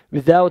IDs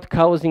without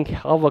causing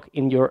havoc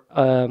in your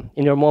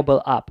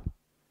mobile app.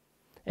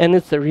 And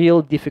it's a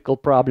real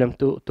difficult problem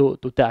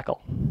to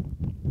tackle.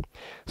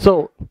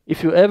 So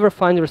if you ever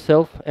find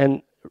yourself,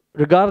 and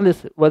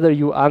regardless whether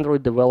you're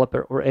Android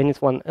developer or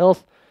anyone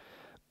else,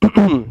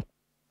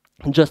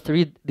 just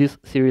read this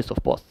series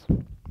of posts.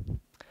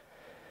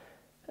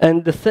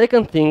 And the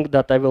second thing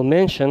that I will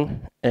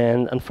mention,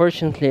 and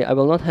unfortunately I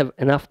will not have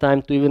enough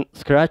time to even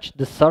scratch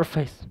the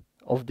surface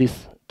of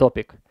this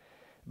topic,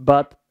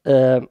 but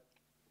there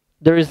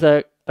is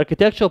an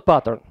architectural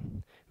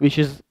pattern which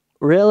is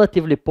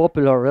relatively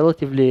popular,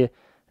 relatively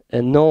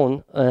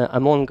known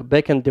among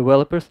backend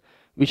developers,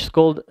 which is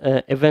called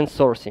event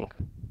sourcing.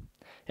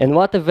 And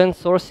what event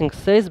sourcing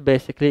says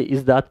basically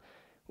is that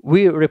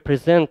we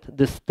represent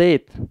the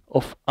state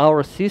of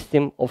our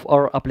system, of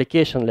our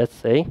application, let's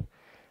say,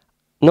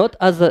 not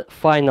as a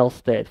final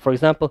state. For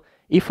example,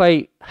 if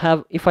I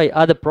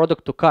add a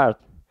product to cart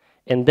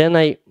and then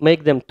I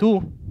make them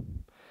 2,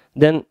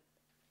 then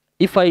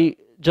if I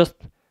just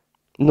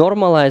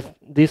normalize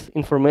this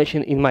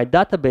information in my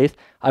database,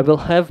 I will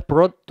have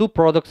 2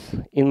 products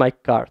in my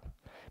cart.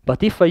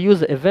 But if I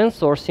use event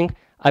sourcing,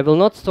 I will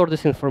not store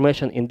this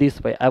information in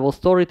this way. I will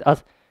store it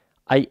as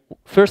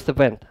first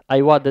event, I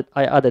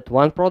added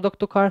 1 product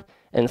to cart,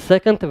 and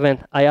second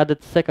event, I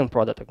added 2nd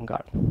product to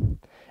cart.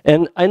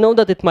 And I know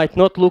that it might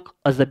not look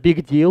as a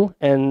big deal,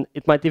 and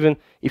it might even,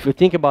 if you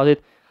think about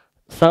it,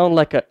 sound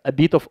like a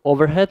bit of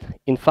overhead.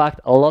 In fact,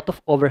 a lot of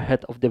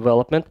overhead of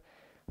development.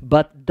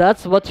 But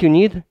that's what you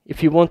need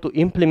if you want to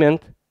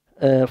implement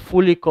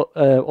fully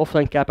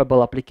offline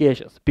capable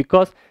applications.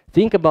 Because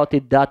think about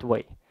it that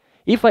way.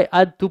 If I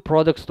add 2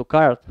 products to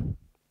cart,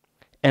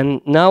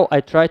 and now I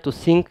try to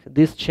sync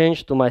this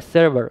change to my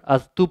server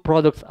as 2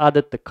 products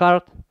added to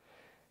cart,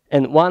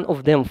 and one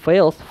of them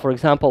fails, for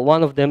example,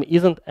 one of them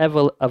isn't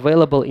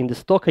available in the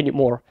stock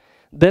anymore,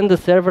 then the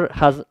server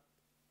has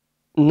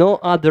no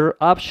other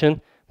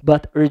option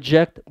but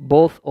reject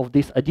both of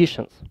these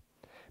additions.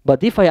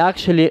 But if I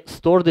actually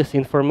store this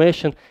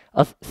information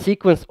as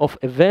sequence of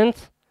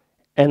events,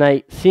 and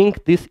I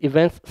sync these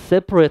events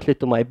separately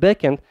to my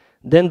backend,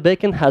 then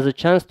backend has a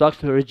chance to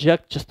actually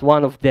reject just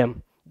one of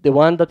them, the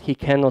one that he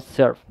cannot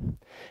serve.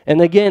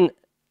 And again,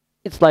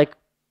 it's like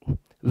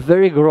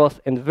very gross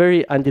and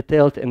very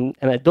undetailed, and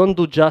I don't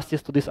do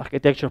justice to this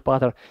architecture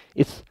pattern.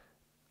 It's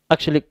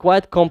actually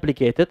quite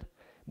complicated,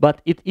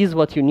 but it is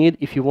what you need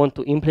if you want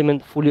to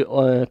implement fully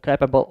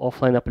capable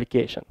offline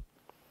application.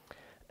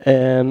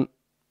 Um,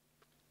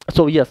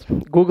 so yes,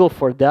 Google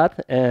for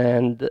that,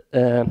 and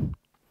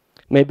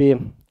maybe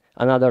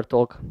another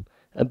talk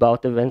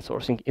about event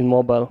sourcing in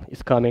mobile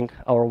is coming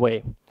our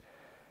way.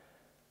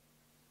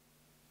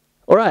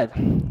 All right,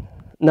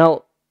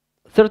 now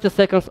 30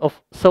 seconds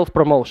of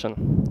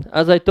self-promotion.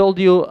 As I told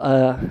you,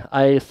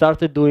 I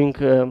started doing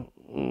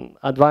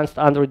advanced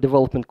Android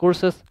development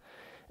courses,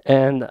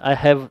 and I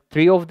have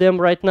 3 of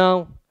them right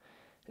now.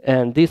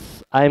 And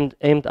this I'm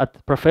aimed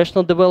at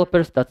professional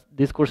developers. That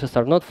these courses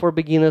are not for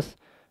beginners.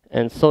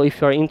 And so if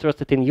you are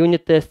interested in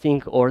unit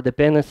testing or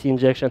dependency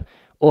injection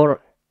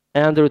or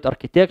Android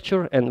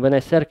architecture, and when I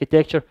say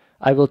architecture,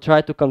 I will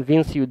try to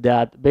convince you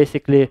that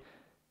basically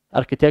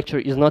architecture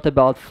is not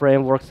about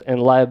frameworks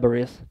and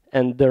libraries,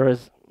 and there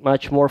is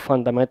much more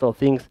fundamental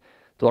things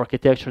to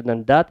architecture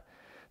than that,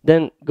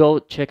 then go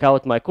check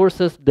out my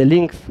courses. The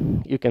links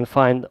you can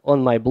find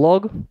on my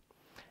blog,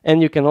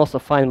 and you can also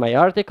find my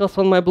articles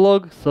on my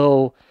blog.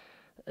 So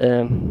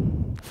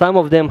some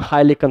of them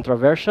highly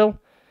controversial.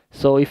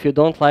 So if you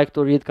don't like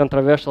to read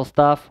controversial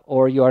stuff,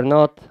 or you are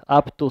not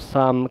up to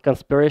some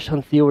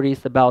conspiracy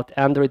theories about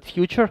Android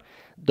future,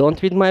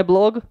 don't read my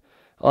blog.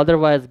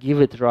 Otherwise,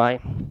 give it a try.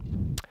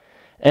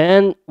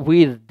 And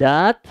with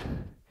that,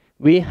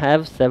 we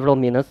have several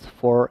minutes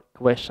for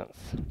questions.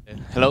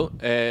 Hello.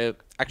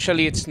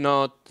 Actually, it's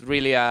not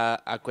really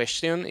a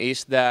question.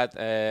 It's that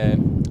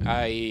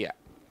I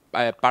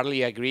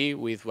partly agree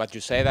with what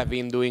you said. I've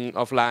been doing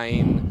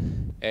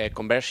offline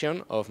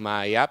conversion of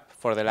my app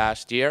for the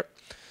last year.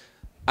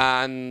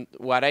 And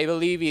what I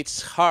believe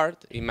it's hard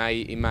in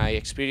my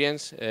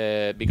experience,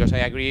 because I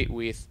agree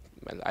with,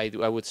 well,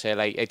 I would say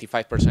like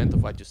 85%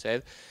 of what you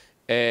said,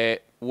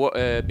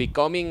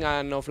 becoming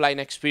an offline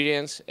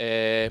experience,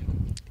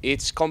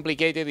 it's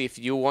complicated if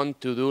you want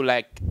to do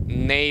like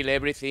nail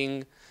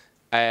everything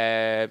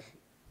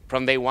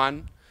from day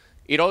one.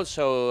 It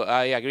also,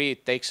 I agree,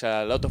 it takes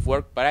a lot of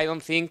work, but I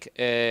don't think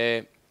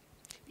it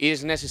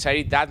is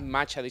necessary that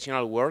much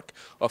additional work.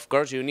 Of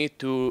course, you need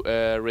to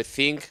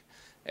rethink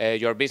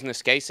your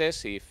business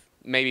cases. If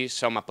maybe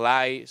some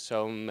apply,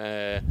 some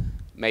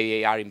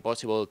maybe are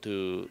impossible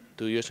to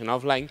use in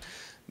offline.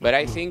 But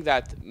I think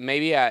that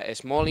maybe a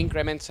small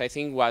increments. I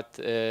think what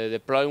the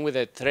problem with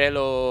the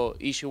Trello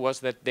issue was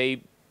that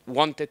they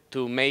wanted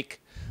to make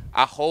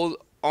a whole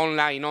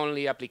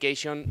online-only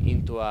application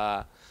into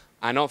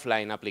an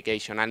offline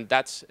application, and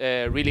that's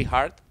really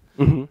hard,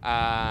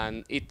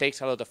 and it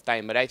takes a lot of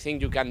time. But I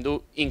think you can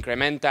do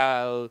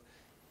incremental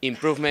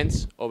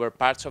improvements over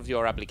parts of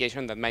your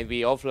application that might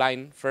be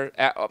offline.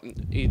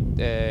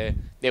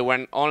 They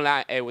were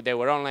online. They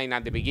were online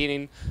at the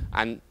beginning,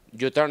 and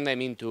you turn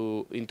them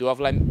into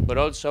offline. But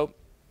also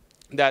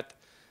that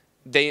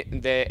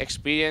the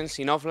experience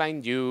in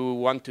offline you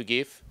want to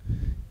give,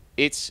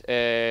 it's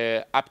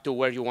up to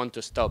where you want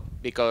to stop.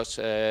 Because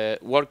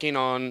working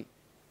on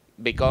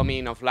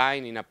becoming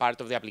offline in a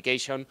part of the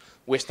application,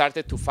 we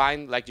started to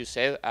find, like you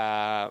said,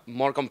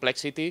 more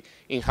complexity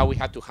in how we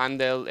had to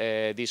handle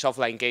these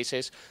offline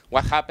cases.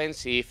 What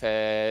happens if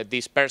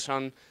this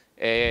person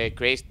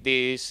creates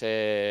this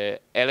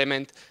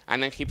element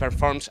and then he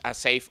performs a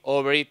save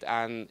over it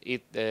and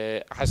it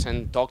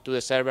hasn't talked to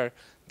the server,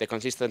 the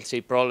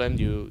consistency problem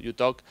you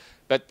talk.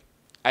 But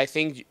I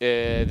think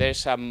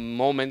there's a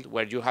moment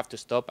where you have to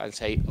stop and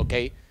say,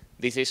 okay,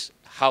 this is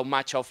how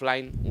much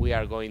offline we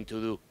are going to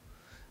do.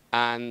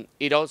 And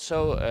it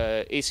also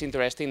is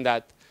interesting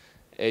that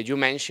you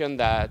mentioned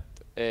that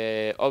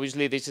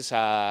obviously this is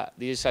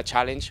a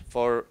challenge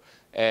for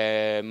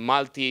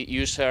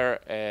multi-user,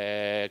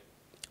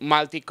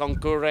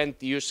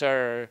 multi-concurrent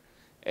user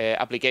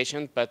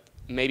application, but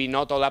maybe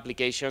not all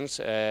applications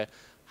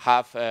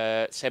have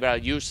several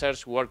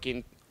users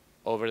working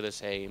over the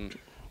same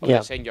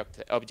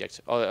objects.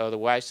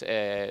 Otherwise,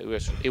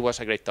 it was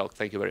a great talk.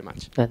 Thank you very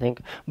much. I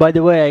think. By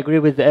the way, I agree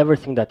with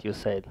everything that you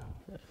said.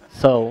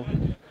 So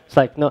it's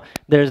like no,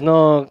 there's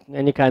no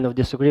any kind of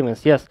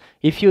disagreements. Yes,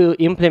 if you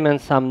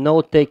implement some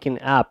note-taking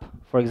app,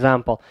 for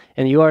example,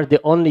 and you are the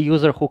only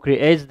user who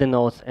creates the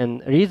notes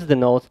and reads the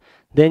notes,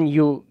 then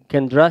you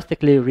can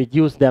drastically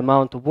reduce the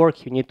amount of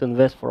work you need to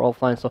invest for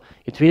offline. So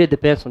it really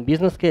depends on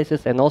business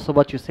cases, and also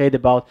what you said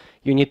about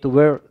you need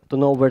to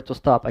know where to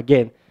stop.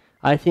 Again,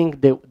 I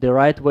think the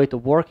right way to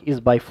work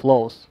is by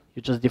flows.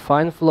 You just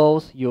define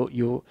flows,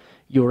 you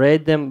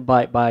rate them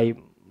by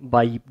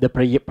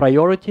the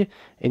priority,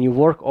 and you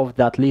work off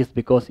that list.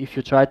 Because if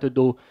you try to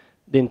do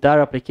the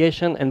entire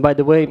application, and by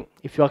the way,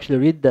 if you actually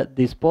read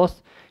this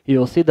post, you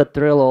will see that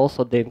Trello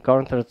also, they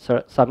encountered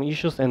some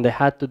issues and they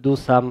had to do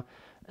some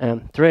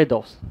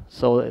trade-offs.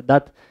 So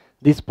that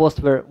these posts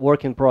were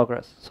work in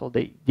progress. So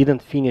they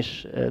didn't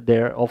finish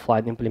their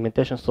offline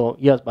implementation. So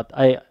yes, but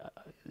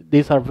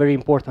these are very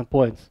important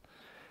points.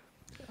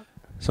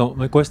 So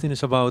my question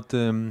is about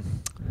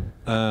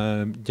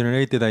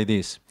generated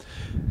IDs.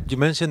 You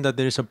mentioned that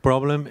there is a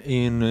problem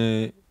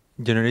in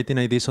generating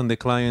IDs on the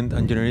client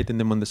and generating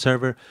them on the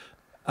server.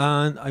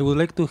 And I would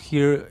like to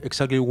hear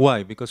exactly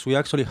why, because we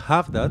actually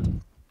have that,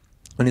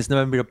 and it's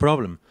never been a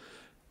problem.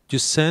 You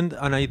send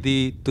an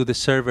ID to the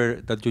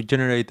server that you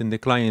generate in the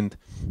client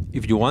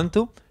if you want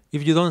to.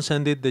 If you don't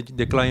send it,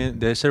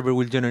 the server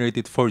will generate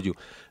it for you.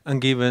 And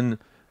given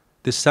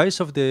the size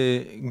of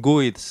the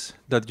GUIDs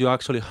that you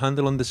actually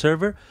handle on the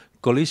server,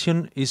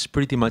 collision is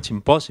pretty much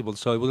impossible.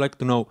 So I would like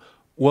to know,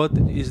 what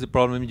is the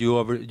problem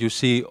you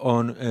see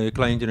on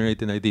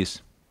client-generated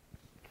IDs?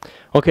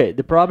 Okay,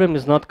 the problem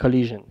is not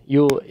collision.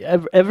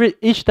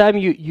 Each time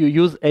you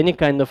use any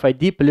kind of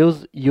ID,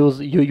 please use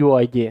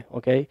UUID.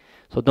 Okay,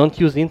 so don't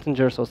use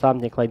integers or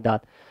something like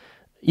that.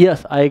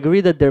 Yes, I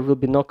agree that there will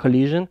be no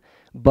collision,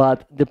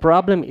 but the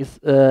problem is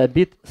a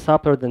bit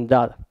subtler than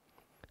that.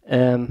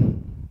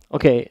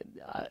 Okay,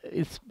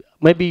 it's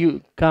maybe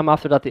you come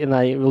after that and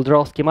I will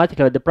draw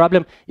schematically. The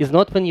problem is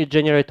not when you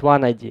generate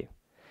one ID.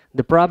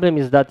 The problem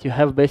is that you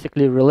have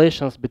basically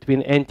relations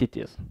between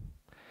entities.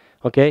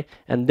 Okay,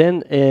 and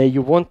then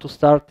you want to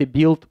start to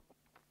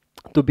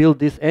build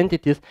these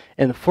entities,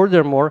 and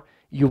furthermore,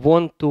 you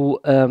want to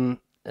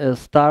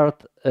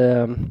start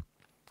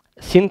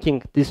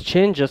syncing these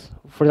changes.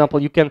 For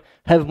example, you can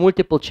have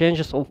multiple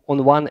changes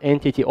on one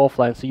entity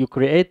offline. So you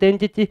create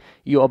entity,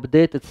 you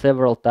update it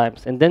several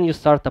times, and then you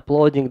start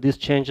uploading these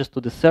changes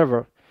to the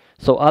server.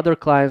 So other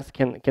clients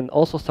can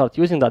also start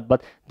using that,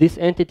 but this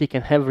entity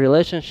can have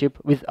relationship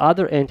with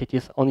other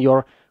entities on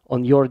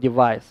your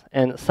device.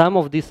 And some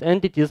of these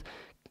entities,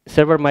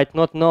 server might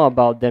not know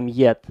about them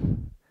yet.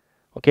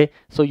 Okay,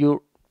 so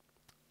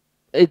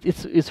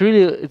it's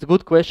really a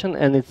good question,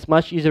 and it's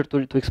much easier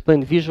to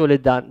explain visually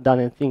than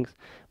in things.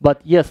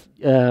 But yes,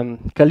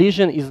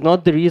 collision is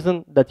not the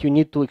reason that you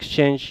need to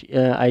exchange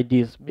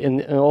IDs,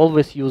 and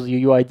always use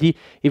UUID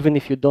even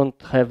if you don't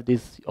have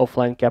this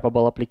offline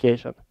capable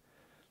application.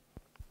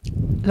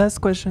 Last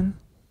question.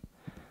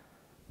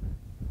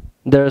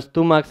 There's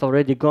 2 marks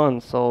already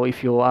gone, so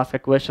if you ask a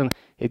question,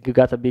 you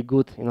gotta be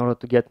good in order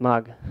to get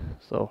mag.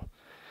 So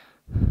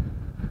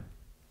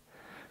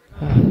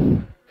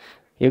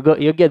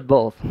you get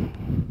both.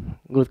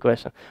 Good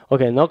question.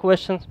 Okay, no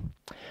questions.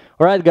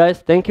 All right, guys,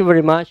 thank you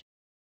very much.